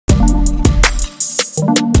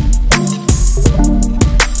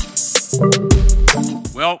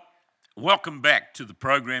Well, welcome back to the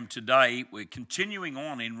program today. We're continuing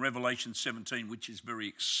on in Revelation 17, which is very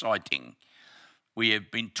exciting. We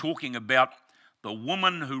have been talking about the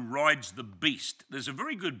woman who rides the beast. There's a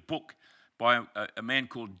very good book by a man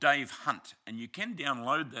called Dave Hunt, and you can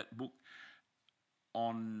download that book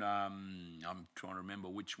on, I'm trying to remember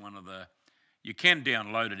which one of you can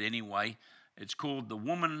download it anyway. It's called The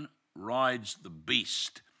Woman Rides the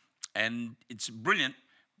Beast, and it's brilliant,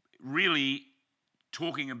 really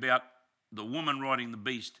talking about the woman riding the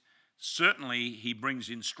beast. Certainly, he brings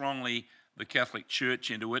in strongly the Catholic Church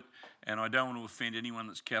into it, and I don't want to offend anyone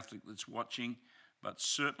that's Catholic that's watching, but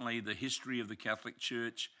certainly the history of the Catholic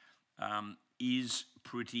Church is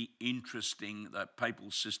pretty interesting, that papal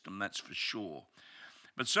system, that's for sure.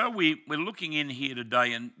 But so we're looking in here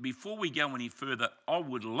today, and before we go any further, I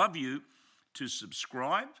would love you to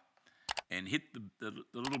subscribe and hit the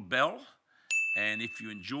little bell, and if you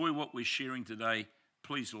enjoy what we're sharing today,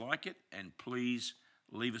 please like it, and please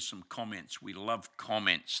leave us some comments. We love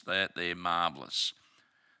comments. They're marvelous.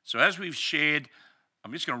 So as we've shared,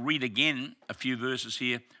 I'm just going to read again a few verses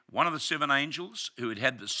here. One of the seven angels who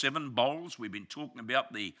had the seven bowls, we've been talking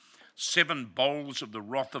about the seven bowls of the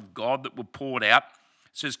wrath of God that were poured out,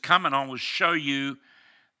 says, "Come and I will show you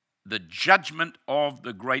the judgment of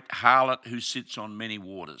the great harlot who sits on many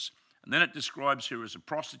waters." And then it describes her as a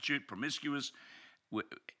prostitute, promiscuous,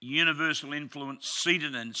 universal influence,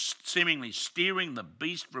 seated and seemingly steering the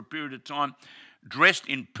beast for a period of time, dressed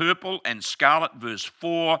in purple and scarlet, verse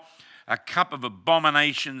 4, a cup of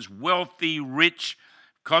abominations, wealthy, rich,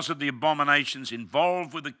 because of the abominations,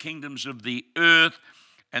 involved with the kingdoms of the earth,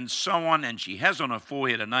 and so on. And she has on her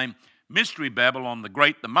forehead a name, Mystery Babylon the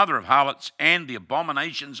Great, the mother of harlots and the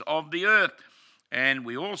abominations of the earth. And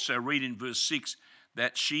we also read in verse 6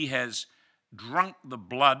 that she has drunk the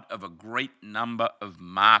blood of a great number of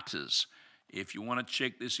martyrs. If you want to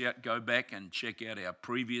check this out, go back and check out our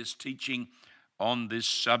previous teaching on this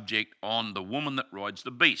subject, on the woman that rides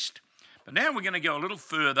the beast. But now we're going to go a little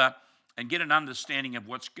further and get an understanding of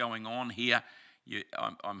what's going on here.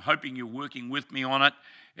 I'm hoping you're working with me on it.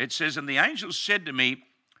 It says, "And the angel said to me,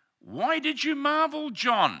 'Why did you marvel,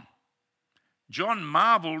 John?' John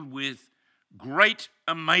marveled with great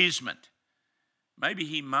amazement." Maybe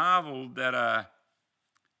he marveled that a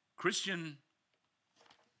Christian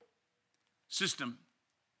system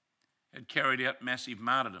had carried out massive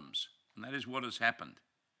martyrdoms. And that is what has happened.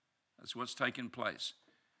 That's what's taken place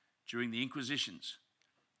during the Inquisitions.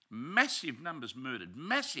 Massive numbers murdered.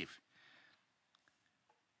 Massive.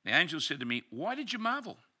 The angel said to me, "Why did you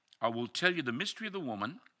marvel? I will tell you the mystery of the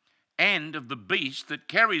woman and of the beast that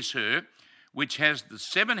carries her, which has the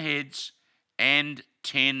 7 heads and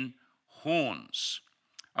 10 horns."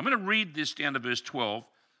 I'm going to read this down to verse 12.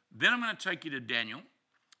 Then I'm going to take you to Daniel.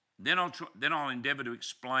 Then I'll endeavor to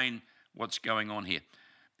explain what's going on here.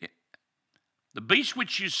 The beast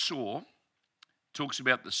which you saw talks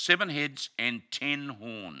about the 7 heads and 10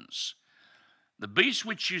 horns. The beast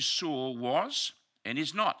which you saw was and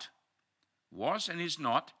is not,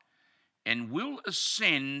 and will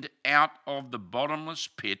ascend out of the bottomless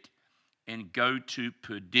pit and go to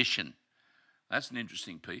perdition. That's an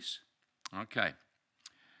interesting piece. Okay.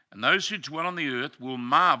 "And those who dwell on the earth will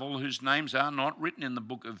marvel, whose names are not written in the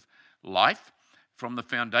book of life from the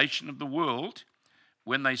foundation of the world,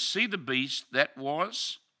 when they see the beast that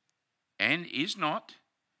was and is not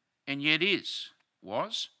and yet is.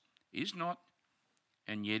 Was, is not,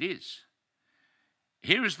 and yet is.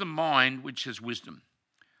 Here is the mind which has wisdom.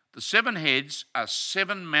 The 7 heads are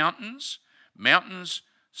 7 mountains. Mountains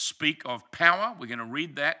speak of power. We're going to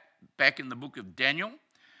read that back in the book of Daniel.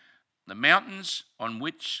 The mountains on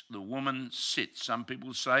which the woman sits. Some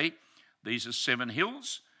people say these are 7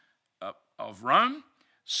 hills of Rome.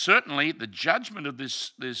 Certainly the judgment of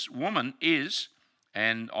this woman is,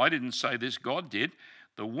 and I didn't say this, God did,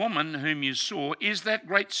 the woman whom you saw is that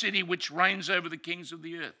great city which reigns over the kings of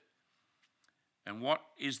the earth. And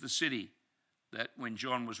what is the city that, when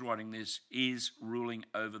John was writing this, is ruling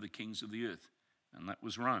over the kings of the earth? And that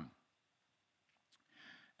was Rome.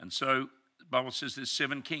 And so the Bible says there's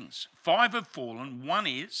 7 kings. 5 have fallen, 1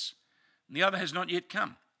 is, and the other has not yet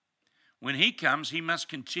come. When he comes, he must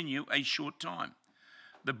continue a short time.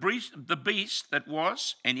 The beast that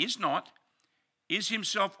was and is not is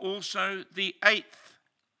himself also the 8th.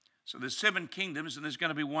 So there's 7 kingdoms, and there's going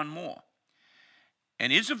to be 1 more.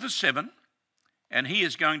 And is of the 7, and he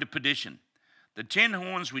is going to perdition. The 10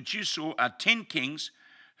 horns which you saw are 10 kings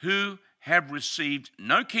who have received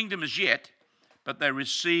no kingdom as yet, but they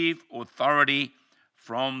receive authority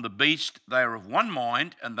from the beast. They are of one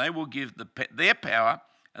mind, and they will give their power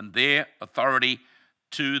and their authority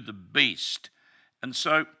to the beast. And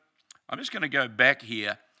so I'm just going to go back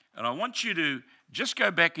here, and I want you to just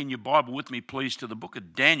go back in your Bible with me, please, to the book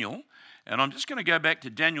of Daniel. And I'm just going to go back to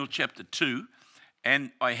Daniel chapter 2.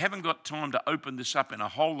 And I haven't got time to open this up in a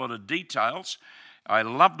whole lot of details. I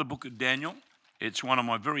love the book of Daniel. It's one of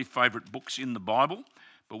my very favourite books in the Bible.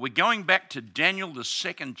 But we're going back to Daniel, the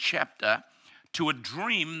 2nd chapter, to a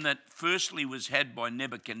dream that firstly was had by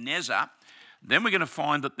Nebuchadnezzar. Then we're going to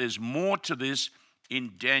find that there's more to this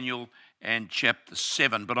in Daniel and chapter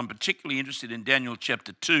 7. But I'm particularly interested in Daniel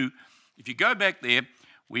chapter 2. If you go back there,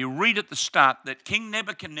 we read at the start that King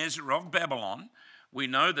Nebuchadnezzar of Babylon, we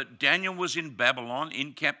know that Daniel was in Babylon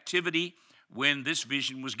in captivity when this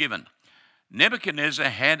vision was given. Nebuchadnezzar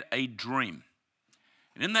had a dream.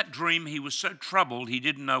 And in that dream, he was so troubled, he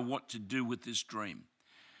didn't know what to do with this dream.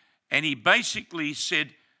 And he basically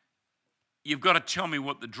said, you've got to tell me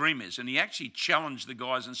what the dream is. And he actually challenged the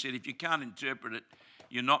guys and said, if you can't interpret it,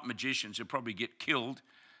 you're not magicians, you'll probably get killed.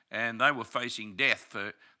 And they were facing death.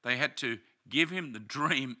 They had to give him the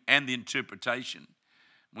dream and the interpretation.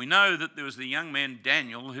 We know that there was the young man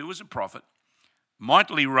Daniel, who was a prophet,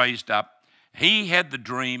 mightily raised up. He had the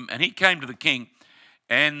dream, and he came to the king.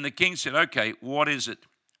 And the king said, okay, what is it?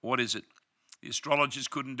 What is it? The astrologers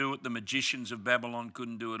couldn't do it. The magicians of Babylon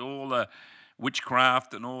couldn't do it. All the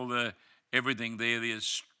witchcraft and all the everything there, the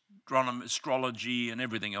astrology and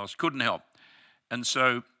everything else couldn't help. And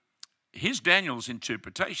so here's Daniel's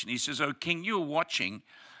interpretation. He says, O king, you were watching,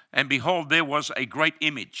 and behold, there was a great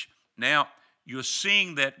image. Now, you're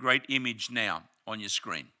seeing that great image now on your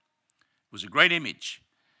screen. It was a great image.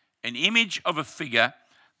 An image of a figure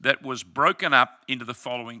that was broken up into the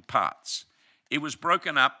following parts. It was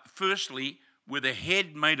broken up, firstly, with a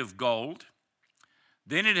head made of gold.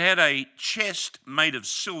 Then it had a chest made of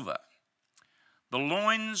silver. The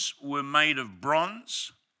loins were made of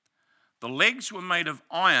bronze. The legs were made of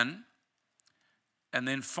iron. And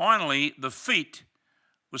then finally, the feet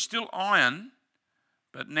were still iron,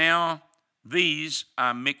 but now these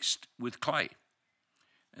are mixed with clay.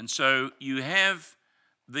 And so you have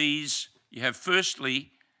these, you have firstly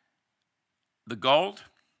the gold,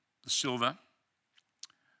 the silver,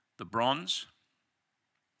 the bronze,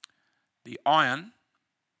 the iron,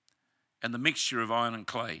 and the mixture of iron and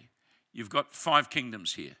clay. You've got 5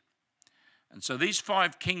 kingdoms here. And so these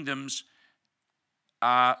 5 kingdoms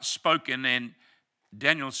are spoken, and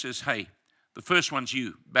Daniel says, hey, the first one's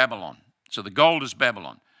you, Babylon. So the gold is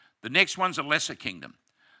Babylon. The next one's a lesser kingdom.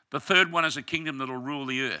 The third one is a kingdom that will rule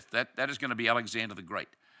the earth. That is going to be Alexander the Great.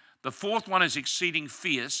 The fourth one is exceeding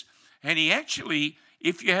fierce. And he actually,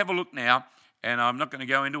 if you have a look now, and I'm not going to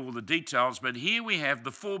go into all the details, but here we have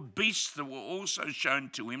the 4 beasts that were also shown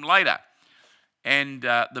to him later. And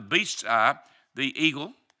the beasts are the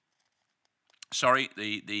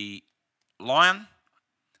the lion,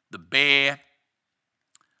 the bear,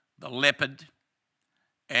 the leopard,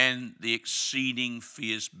 and the exceeding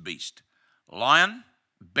fierce beast. Lion,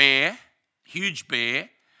 bear, huge bear,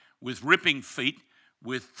 with ripping feet,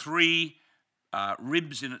 with 3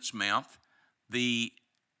 ribs in its mouth. The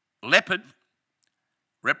leopard,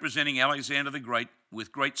 representing Alexander the Great,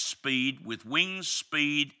 with great speed, with wings,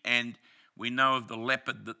 speed, and we know of the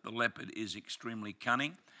leopard that the leopard is extremely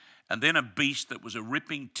cunning. And then a beast that was a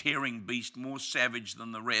ripping, tearing beast, more savage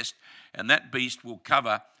than the rest. And that beast will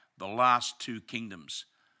cover the last 2 kingdoms,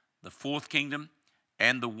 the 4th kingdom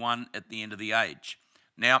and the one at the end of the age.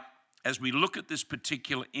 Now, as we look at this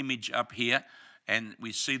particular image up here, and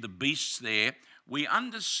we see the beasts there, we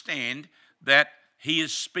understand that he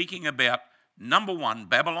is speaking about, number 1,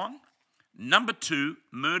 Babylon, number 2,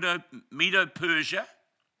 Medo-Persia,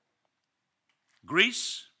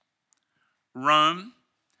 Greece, Rome,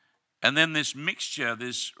 and then this mixture,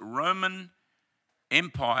 this Roman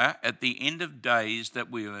Empire at the end of days that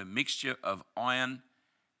were a mixture of iron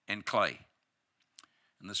and clay.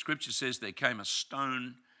 And the scripture says there came a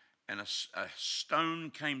stone, and a stone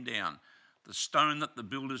came down. The stone that the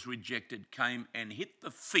builders rejected came and hit the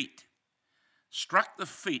feet, struck the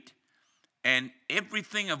feet, and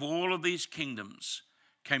everything of all of these kingdoms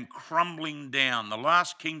came crumbling down. The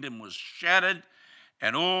last kingdom was shattered,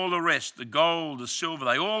 and all the rest, the gold, the silver,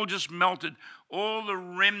 they all just melted. All the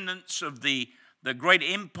remnants of the great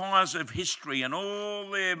empires of history and all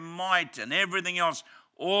their might and everything else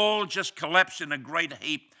all just collapsed in a great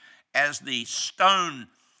heap as the stone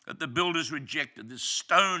that the builders rejected, this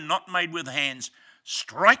stone not made with hands,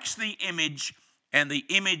 strikes the image, and the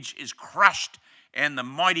image is crushed, and the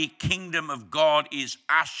mighty kingdom of God is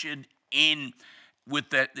ushered in with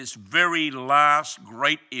this very last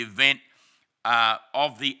great event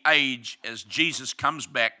of the age as Jesus comes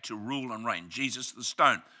back to rule and reign. Jesus the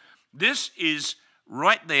stone. This is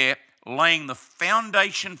right there laying the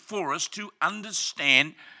foundation for us to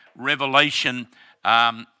understand Revelation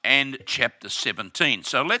and chapter 17.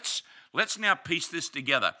 So let's now piece this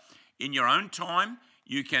together. In your own time,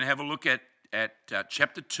 you can have a look at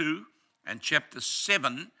chapter 2 and chapter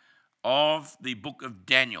 7 of the book of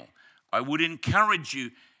Daniel. I would encourage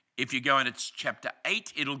you, if you go into chapter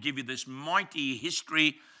 8, it'll give you this mighty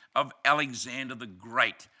history of Alexander the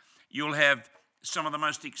Great. You'll have some of the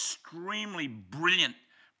most extremely brilliant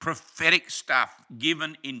prophetic stuff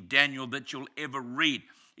given in Daniel that you'll ever read.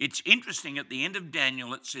 It's interesting, at the end of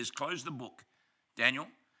Daniel, it says, close the book, Daniel,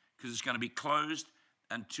 because it's going to be closed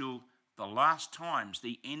until the last times,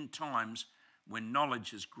 the end times, when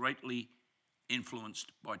knowledge is greatly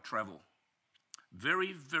influenced by travel.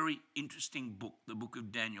 Very, very interesting book, the book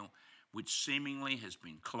of Daniel, which seemingly has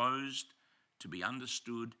been closed to be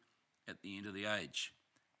understood at the end of the age.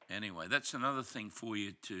 Anyway, that's another thing for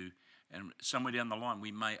you to, and somewhere down the line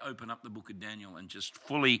we may open up the book of Daniel and just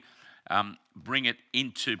fully bring it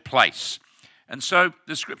into place. And so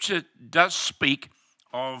the scripture does speak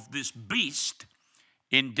of this beast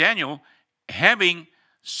in Daniel having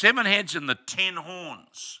 7 heads and the 10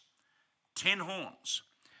 horns. 10 horns.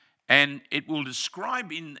 And it will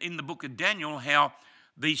describe in the book of Daniel how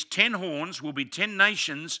these 10 horns will be 10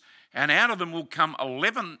 nations, and out of them will come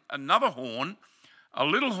 11, another horn, a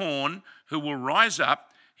little horn who will rise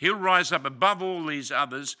up. He'll rise up above all these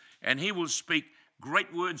others, and he will speak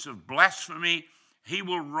great words of blasphemy. He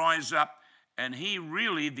will rise up, and he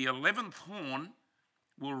really, the 11th horn,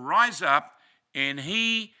 will rise up, and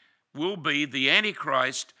he will be the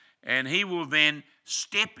Antichrist, and he will then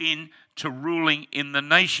step in to ruling in the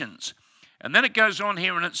nations. And then it goes on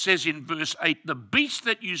here, and it says in verse 8, the beast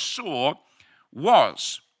that you saw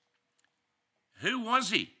was. Who was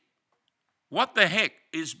he? What the heck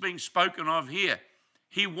is being spoken of here?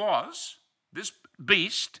 He was, this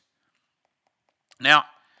beast. Now,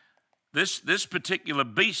 this particular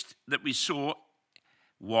beast that we saw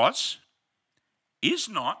is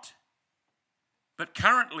not, but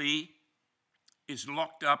currently is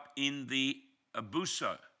locked up in the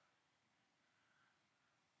abuso.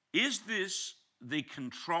 Is this the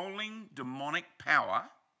controlling demonic power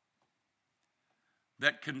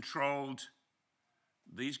that controlled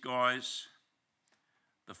these guys,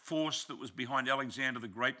 the force that was behind Alexander the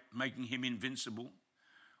Great, making him invincible?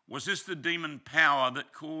 Was this the demon power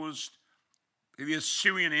that caused the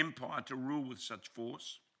Assyrian Empire to rule with such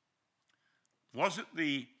force? Was it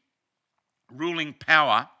the ruling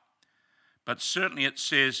power? But certainly it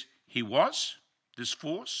says he was, this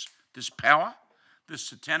force, this power, this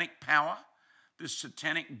satanic power, this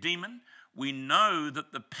satanic demon. We know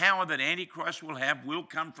that the power that Antichrist will have will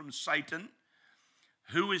come from Satan.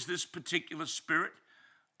 Who is this particular spirit?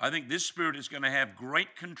 I think this spirit is going to have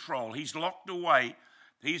great control. He's locked away.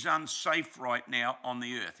 He's unsafe right now on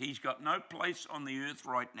the earth. He's got no place on the earth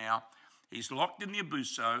right now. He's locked in the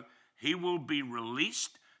abuso. He will be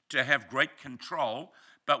released to have great control.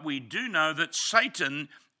 But we do know that Satan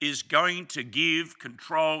is going to give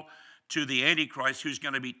control to the Antichrist, who's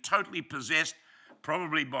going to be totally possessed,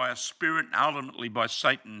 probably by a spirit and ultimately by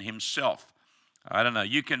Satan himself. I don't know.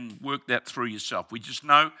 You can work that through yourself. We just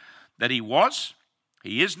know that he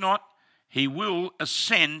is not, he will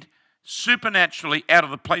ascend supernaturally out of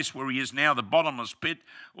the place where he is now, the bottomless pit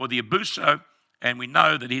or the abuso, and we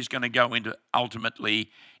know that he's going to go ultimately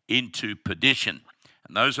into perdition.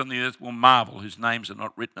 And those on the earth will marvel, whose names are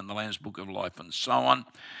not written in the Lamb's book of life, and so on.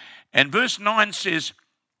 And verse 9 says,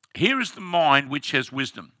 here is the mind which has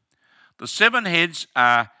wisdom. The 7 heads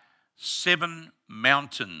are 7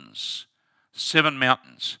 mountains. 7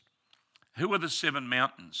 mountains. Who are the 7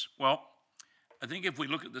 mountains? Well, I think if we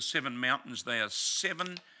look at the 7 mountains, they are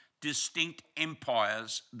 7 distinct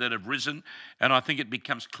empires that have risen, and I think it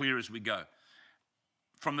becomes clear as we go.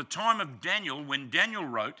 From the time of Daniel, when Daniel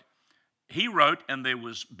wrote, he wrote, and there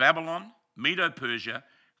was Babylon, Medo-Persia,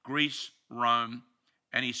 Greece, Rome,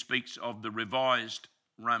 and he speaks of the revised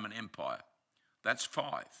Roman Empire. That's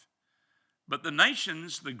 5. But the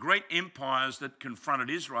nations, the great empires that confronted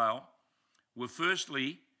Israel, were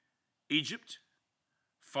firstly Egypt,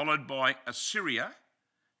 followed by Assyria,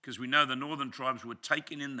 because we know the northern tribes were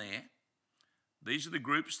taken in there. These are the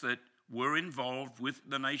groups that were involved with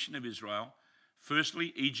the nation of Israel.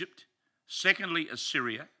 Firstly, Egypt. Secondly,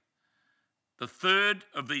 Assyria. The third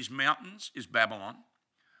of these mountains is Babylon.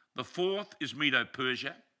 The fourth is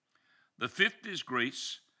Medo-Persia. The fifth is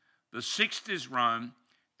Greece. The sixth is Rome.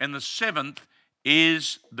 And the 7th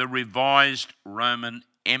is the revised Roman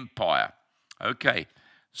Empire. Okay,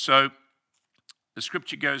 so the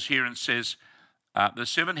scripture goes here and says, the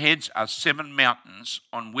 7 heads are 7 mountains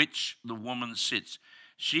on which the woman sits.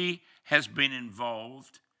 She has been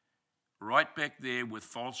involved right back there with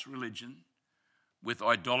false religion, with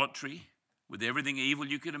idolatry, with everything evil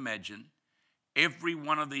you could imagine. Every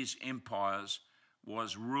one of these empires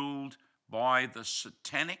was ruled by the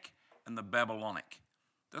satanic and the Babylonic.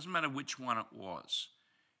 Doesn't matter which one it was.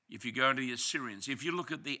 If you go to the Assyrians, if you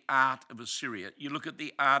look at the art of Assyria, you look at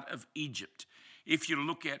the art of Egypt. If you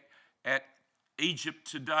look at Egypt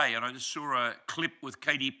today, and I just saw a clip with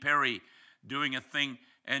Katy Perry doing a thing,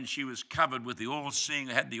 and she was covered with the all-seeing,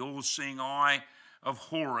 had the all-seeing eye of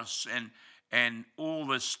Horus, and all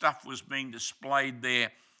the stuff was being displayed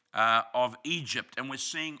there of Egypt. And we're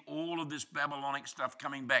seeing all of this Babylonic stuff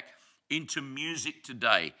coming back into music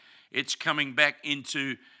today. It's coming back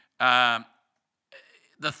into the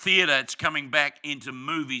theatre. It's coming back into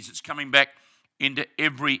movies. It's coming back into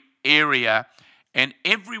every area. And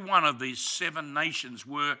every one of these 7 nations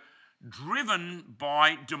were driven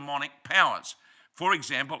by demonic powers. For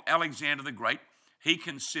example, Alexander the Great, he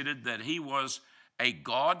considered that he was a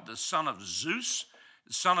god, the son of Zeus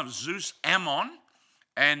Ammon,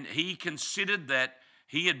 and he considered that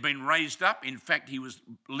he had been raised up. In fact, he was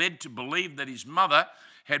led to believe that his mother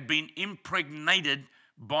had been impregnated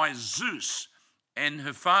by Zeus, and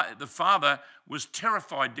the father was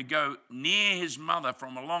terrified to go near his mother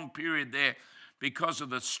from a long period there because of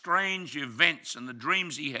the strange events and the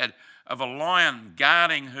dreams he had of a lion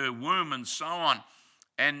guarding her womb and so on.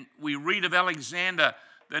 And we read of Alexander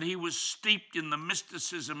that he was steeped in the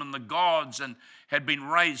mysticism and the gods and had been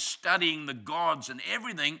raised studying the gods and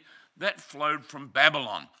everything that flowed from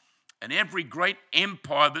Babylon. And every great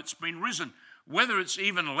empire that's been risen, whether it's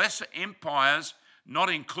even lesser empires not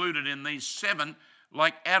included in these 7,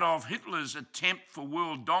 like Adolf Hitler's attempt for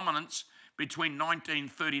world dominance between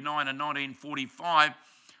 1939 and 1945,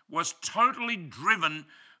 was totally driven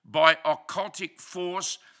by occultic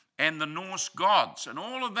force and the Norse gods. And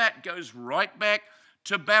all of that goes right back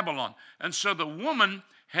to Babylon. And so the woman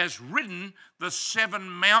has ridden the 7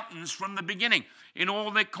 mountains from the beginning. In all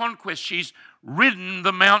their conquests, she's ridden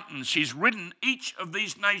the mountains. She's ridden each of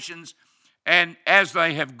these nations, and as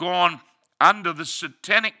they have gone under the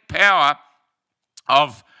satanic power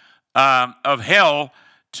of hell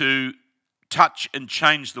to touch and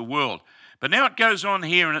change the world. But now it goes on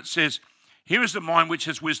here and it says, here is the mind which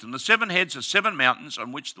has wisdom. The 7 heads are 7 mountains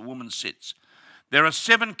on which the woman sits. There are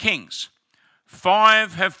 7 kings.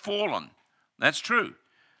 5 have fallen. That's true.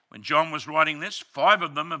 When John was writing this, 5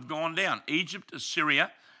 of them have gone down. Egypt,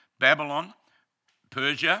 Assyria, Babylon,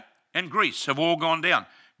 Persia, and Greece have all gone down.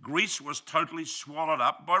 Greece was totally swallowed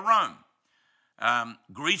up by Rome.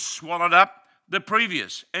 Greece swallowed up the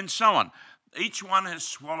previous, and so on. Each one has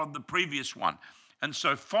swallowed the previous one. And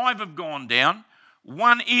so 5 have gone down.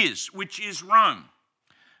 1 is, which is Rome.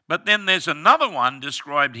 But then there's another one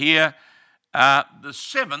described here, the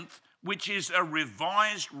 7th, which is a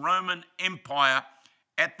revised Roman Empire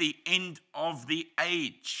at the end of the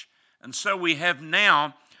age. And so we have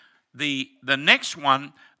now the next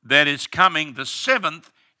one that is coming. The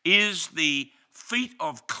 7th is the feet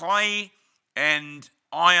of clay and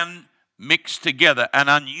iron mixed together, an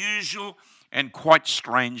unusual and quite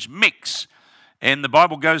strange mix. And the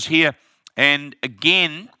Bible goes here, and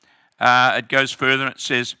again, it goes further, and it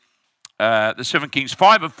says, the 7 kings,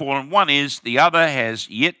 5 have fallen, 1 is, the other has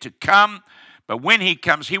yet to come, but when he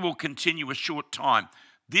comes, he will continue a short time.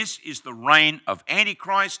 This is the reign of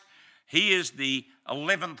Antichrist. He is the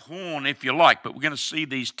 11th horn, if you like, but we're going to see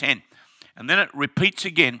these 10. And then it repeats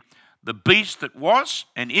again, the beast that was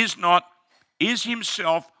and is not is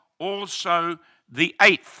himself also the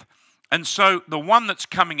 8th. And so the one that's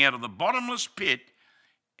coming out of the bottomless pit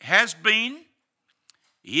has been,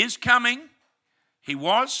 he is coming, he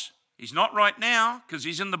was, he's not right now because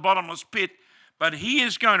he's in the bottomless pit, but he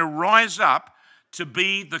is going to rise up to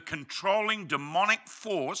be the controlling demonic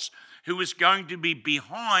force who is going to be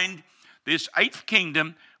behind this 8th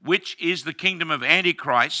kingdom, which is the kingdom of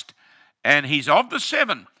Antichrist, and he's of the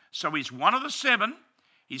 7. So he's one of the 7.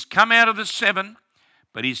 He's come out of the 7,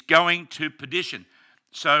 but he's going to perdition.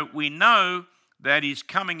 So we know that he's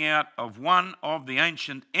coming out of one of the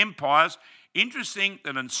ancient empires. Interesting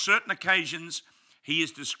that on certain occasions he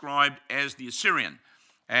is described as the Assyrian.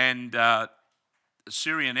 And the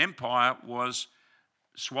Assyrian Empire was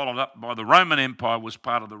swallowed up by the Roman Empire, was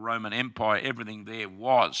part of the Roman Empire. Everything there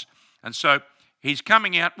was. And so he's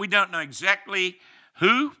coming out. We don't know exactly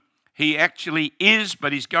who he actually is,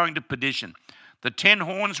 but he's going to perdition. The 10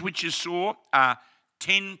 horns which you saw are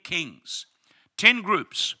 10 kings, 10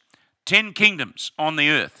 groups, 10 kingdoms on the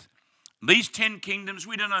earth. These 10 kingdoms,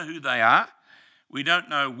 we don't know who they are. We don't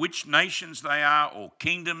know which nations they are or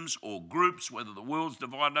kingdoms or groups, whether the world's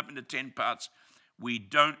divided up into 10 parts. We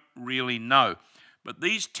don't really know. But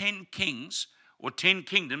these 10 kings or 10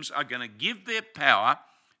 kingdoms are going to give their power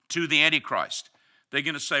to the Antichrist. They're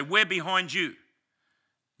going to say, we're behind you.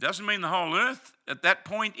 Doesn't mean the whole earth at that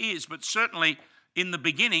point is, but certainly in the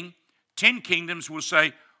beginning, 10 kingdoms will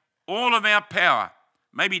say, all of our power,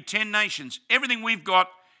 maybe 10 nations, everything we've got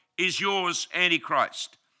is yours,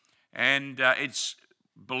 Antichrist. And it's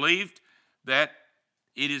believed that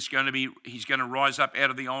he's going to rise up out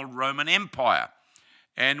of the old Roman Empire.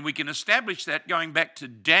 And we can establish that going back to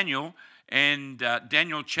Daniel and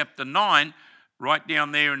Daniel chapter 9, right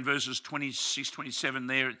down there in verses 26, 27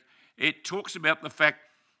 there. It talks about the fact,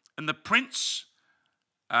 and the prince,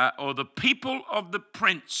 or the people of the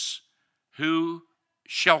prince who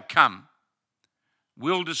shall come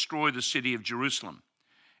will destroy the city of Jerusalem.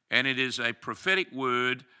 And it is a prophetic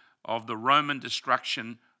word of the Roman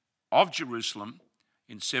destruction of Jerusalem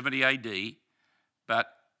in 70 AD, but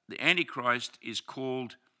the Antichrist is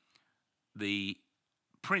called the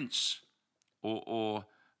prince or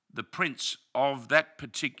the prince of that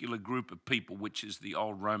particular group of people, which is the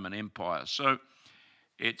old Roman Empire. So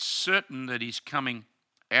it's certain that he's coming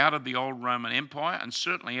out of the old Roman Empire and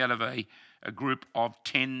certainly out of a group of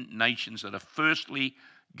 10 nations that are firstly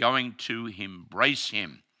going to embrace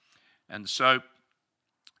him. And so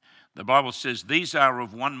the Bible says these are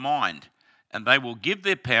of one mind, and they will give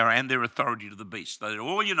their power and their authority to the beast. They're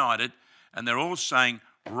all united, and they're all saying,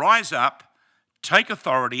 rise up, take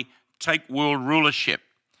authority, take world rulership.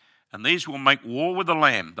 And these will make war with the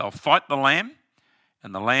Lamb. They'll fight the Lamb,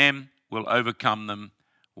 and the Lamb will overcome them.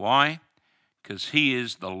 Why? Because he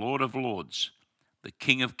is the Lord of lords, the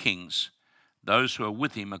King of kings. Those who are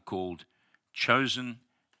with him are called chosen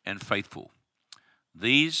and faithful.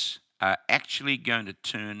 These are actually going to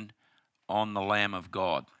turn on the Lamb of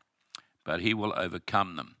God, but he will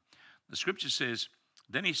overcome them. The scripture says,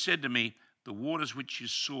 then he said to me, the waters which you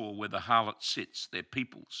saw where the harlot sits, their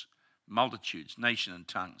peoples, multitudes, nation and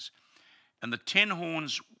tongues. And the 10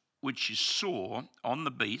 horns which you saw on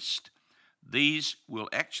the beast, these will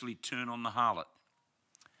actually turn on the harlot.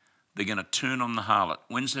 They're going to turn on the harlot.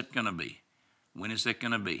 When's that going to be? When is that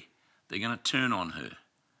going to be? They're going to turn on her.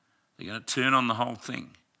 They're going to turn on the whole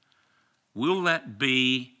thing. Will that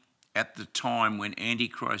be at the time when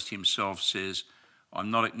Antichrist himself says, I'm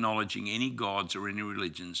not acknowledging any gods or any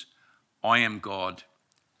religions. I am God.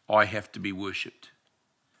 I have to be worshipped.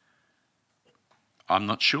 I'm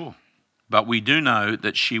not sure. But we do know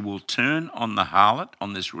that she will turn on the harlot,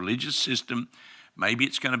 on this religious system. Maybe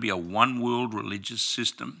it's going to be a one world religious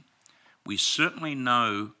system. We certainly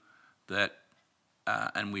know that,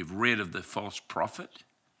 and we've read of the false prophet,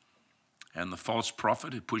 and the false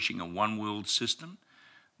prophet is pushing a one world system.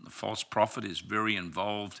 The false prophet is very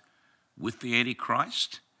involved with the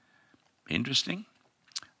Antichrist. Interesting.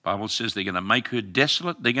 The Bible says they're going to make her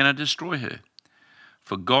desolate. They're going to destroy her.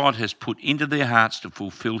 For God has put into their hearts to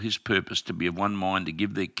fulfill his purpose, to be of one mind, to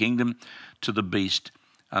give their kingdom to the beast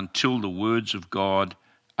until the words of God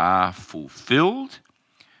are fulfilled.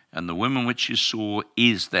 And the woman which you saw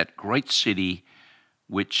is that great city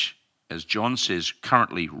which, as John says,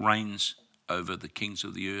 currently reigns over the kings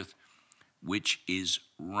of the earth, which is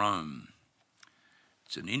Rome.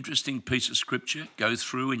 It's an interesting piece of scripture. Go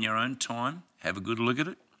through in your own time. Have a good look at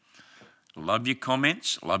it. Love your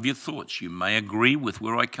comments. Love your thoughts. You may agree with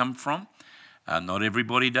where I come from. Not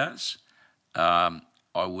everybody does. I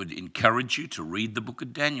would encourage you to read the book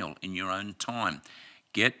of Daniel in your own time.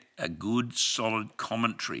 Get a good, solid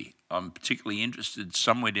commentary. I'm particularly interested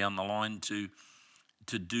somewhere down the line to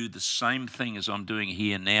do the same thing as I'm doing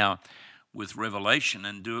here now with Revelation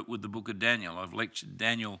and do it with the book of Daniel. I've lectured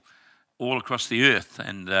Daniel all across the earth,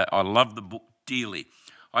 and I love the book dearly.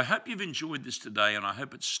 I hope you've enjoyed this today, and I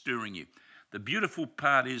hope it's stirring you. The beautiful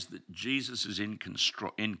part is that Jesus is in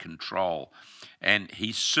control, and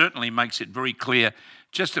he certainly makes it very clear,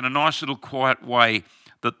 just in a nice little quiet way,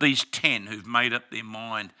 that these 10 who've made up their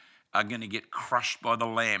mind are going to get crushed by the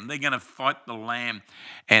Lamb. They're going to fight the Lamb,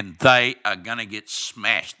 and they are going to get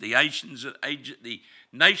smashed. The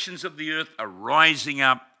nations of the earth are rising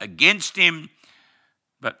up against him,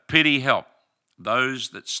 but pity help those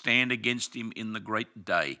that stand against him in the great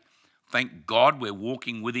day. Thank God we're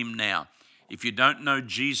walking with him now. If you don't know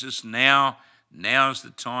Jesus now, now's the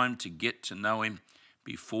time to get to know him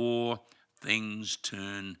before things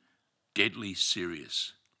turn deadly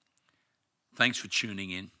serious. Thanks for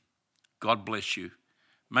tuning in. God bless you.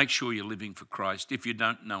 Make sure you're living for Christ. If you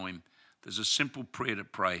don't know him, there's a simple prayer to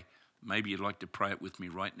pray. Maybe you'd like to pray it with me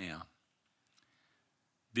right now.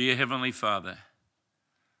 Dear Heavenly Father,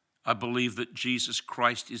 I believe that Jesus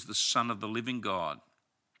Christ is the Son of the living God.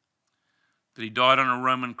 that he died on a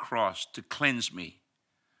Roman cross to cleanse me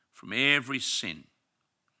from every sin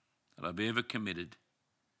that I've ever committed.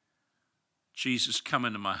 Jesus, come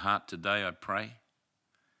into my heart today, I pray.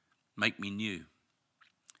 Make me new.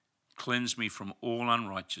 Cleanse me from all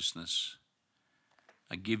unrighteousness.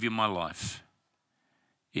 I give you my life.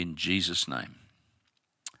 In Jesus' name.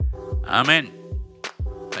 Amen.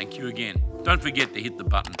 Thank you again. Don't forget to hit the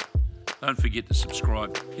button. Don't forget to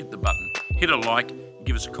subscribe. Hit the button. Hit a like.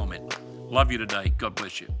 Give us a comment. Love you today. God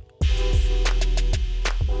bless you.